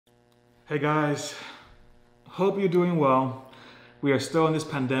Hey guys, hope you're doing well. We are still in this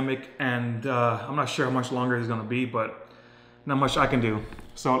pandemic and I'm not sure how much longer it's gonna be, but not much I can do.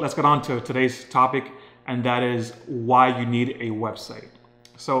 So let's get on to today's topic, and that is why you need a website.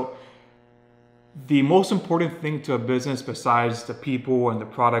 So the most important thing to a business besides the people and the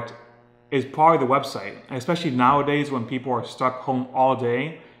product is probably the website. And especially nowadays when people are stuck home all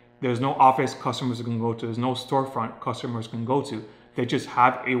day, there's no office customers can go to, there's no storefront customers can go to. They just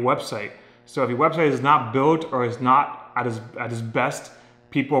have a website. So if your website is not built or is not at its best,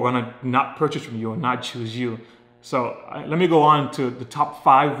 people are gonna not purchase from you and not choose you. So let me go on to the top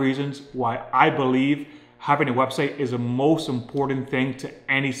 5 reasons why I believe having a website is the most important thing to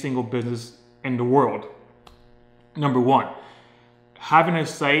any single business in the world. Number 1, having a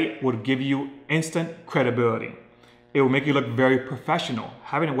site would give you instant credibility. It will make you look very professional.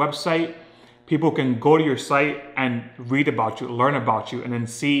 Having a website, people can go to your site and read about you, learn about you, and then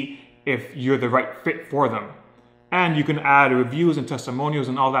see if you're the right fit for them. And you can add reviews and testimonials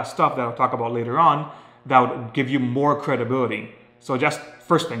and all that stuff that I'll talk about later on that would give you more credibility. So just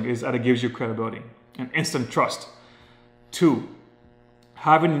first thing is that it gives you credibility and instant trust. 2,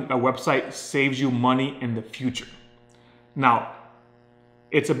 having a website saves you money in the future. Now,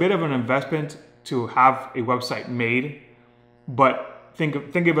 it's a bit of an investment to have a website made, but think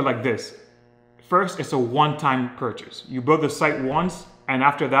of it like this. First, it's a one-time purchase. You build the site once, and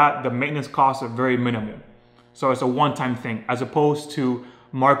after that, the maintenance costs are very minimal. So it's a one-time thing, as opposed to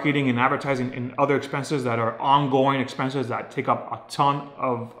marketing and advertising and other expenses that are ongoing expenses that take up a ton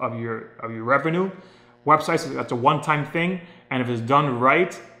of your revenue. Websites, that's a one-time thing, and if it's done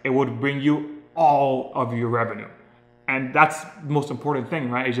right, it would bring you all of your revenue. And that's the most important thing,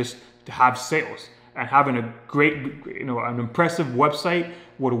 right? Is just to have sales. And having a great, an impressive website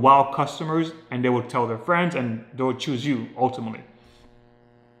would wow customers, and they would tell their friends, and they would choose you ultimately.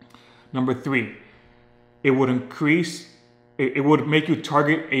 Number 3, it would make you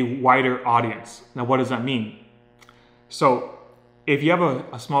target a wider audience. Now, what does that mean? So if you have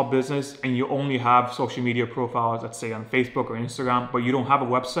a small business and you only have social media profiles, let's say on Facebook or Instagram, but you don't have a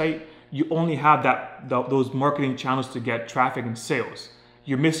website, you only have those marketing channels to get traffic and sales.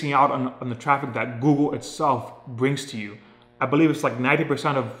 You're missing out on the traffic that Google itself brings to you. I believe it's like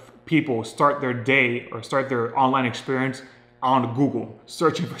 90% of people start their day or start their online experience on Google,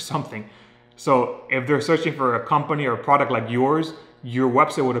 searching for something. So if they're searching for a company or a product like yours, your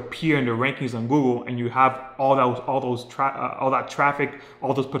website would appear in the rankings on Google, and you have all that traffic,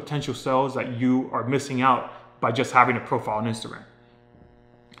 all those potential sales that you are missing out by just having a profile on Instagram.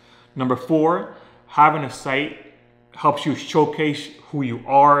 Number 4, having a site helps you showcase who you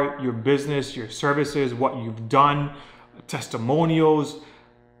are, your business, your services, what you've done, testimonials,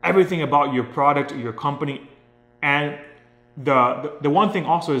 everything about your product or your company. And the one thing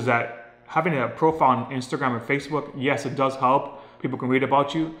also is that having a profile on Instagram or Facebook, yes, it does help. People can read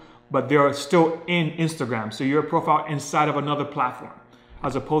about you, but they're still in Instagram. So you're a profile inside of another platform.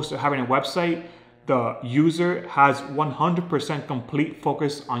 As opposed to having a website, the user has 100% complete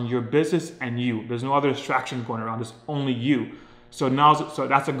focus on your business and you. There's no other distractions going around, it's only you. So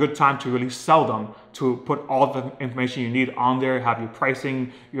that's a good time to really sell them, to put all the information you need on there, have your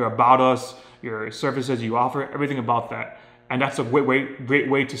pricing, your about us, your services you offer, everything about that. And that's a great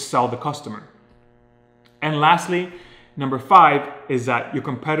way to sell the customer. And lastly, number 5 is that your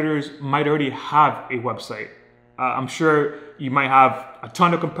competitors might already have a website. I'm sure you might have a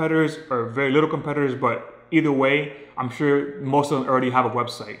ton of competitors or very little competitors, but either way, I'm sure most of them already have a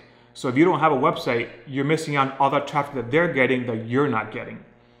website. So if you don't have a website, you're missing out on all that traffic that they're getting that you're not getting.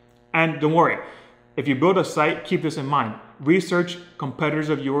 And don't worry, if you build a site, keep this in mind. Research competitors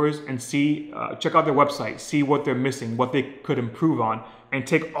of yours and check out their website, see what they're missing, what they could improve on, and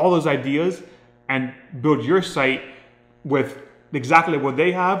take all those ideas and build your site with exactly what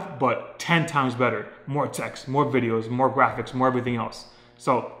they have, but 10 times better. More text, more videos, more graphics, more everything else.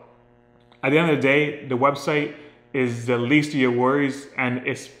 So at the end of the day, the website is the least of your worries, and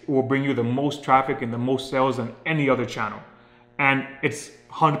it will bring you the most traffic and the most sales than any other channel. And it's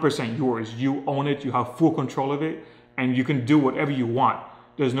 100% yours. You own it, you have full control of it, and you can do whatever you want.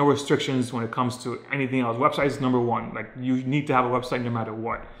 There's no restrictions when it comes to anything else. Website is number 1. Like, you need to have a website no matter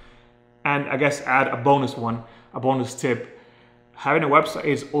what. And I guess add a bonus tip. Having a website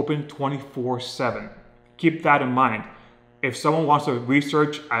is open 24/7. Keep that in mind. If someone wants to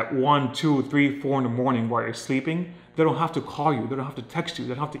research at 1, 2, 3, 4 in the morning while you're sleeping, they don't have to call you, they don't have to text you,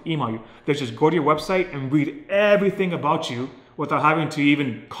 they don't have to email you. They just go to your website and read everything about you without having to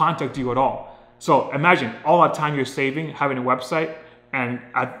even contact you at all. So imagine all that time you're saving having a website, and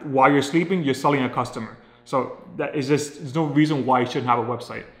while you're sleeping, you're selling a customer. So that is just, there's no reason why you shouldn't have a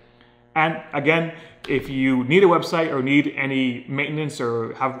website. And again, if you need a website or need any maintenance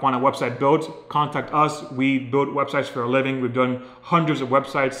or want a website built, contact us. We build websites for a living. We've done hundreds of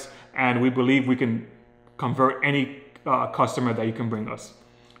websites, and we believe we can convert any customer that you can bring us.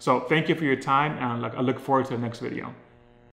 So thank you for your time, and I look forward to the next video.